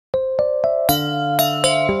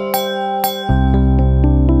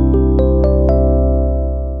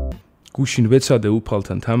გუშინ ვეცადე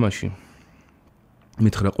უფალთან თამაში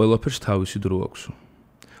მითხრა ყველაფერს თავისი დრო აქვსო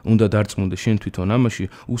უნდა დარწმუნდე შენ თვითონ ამაში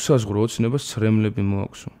უსაზღრო ოცნებას ცრემლები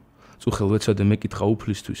მოაქვსო წუხელ ვეცადე მეკითხა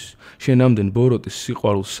უფლისთვის შენ ამდენ ბოროტის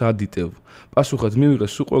სიყვარულს სადიტევ პასუხად მივიღე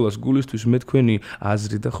სულ ყველას გულისთვის მე თქვენი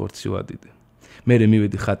აზრი და ხორცი ვადიდე მერე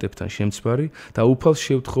მივედი ხატებთან შემცვარი და უფალს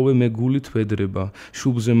შევთხოვე მე გულით ვედრება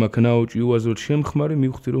შუბლზე მაქვს ნაოჭი უაზროდ შემხმარე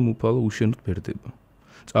მივხვდი რომ უფალო უშენოდ ბერდება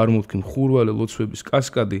წარმოვთქი მხურვალე ლოცვების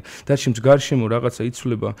კასკადი და ჩემს გარშემო რაღაცა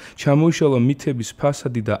იცვლება ჩამოიშალა მითების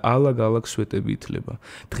ფასადი და ალაგ-ალაგ სვეტები ითლება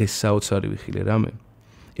დღეს საოცარი ვიხილე რამე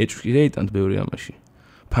ეჭვი რეიტანთ ბევრი ამაში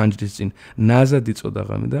ფანჯრის წინ ნაზად იწოდა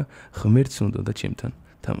ღამე და ღმერთს უნდა და ჩემთან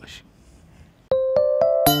თამაში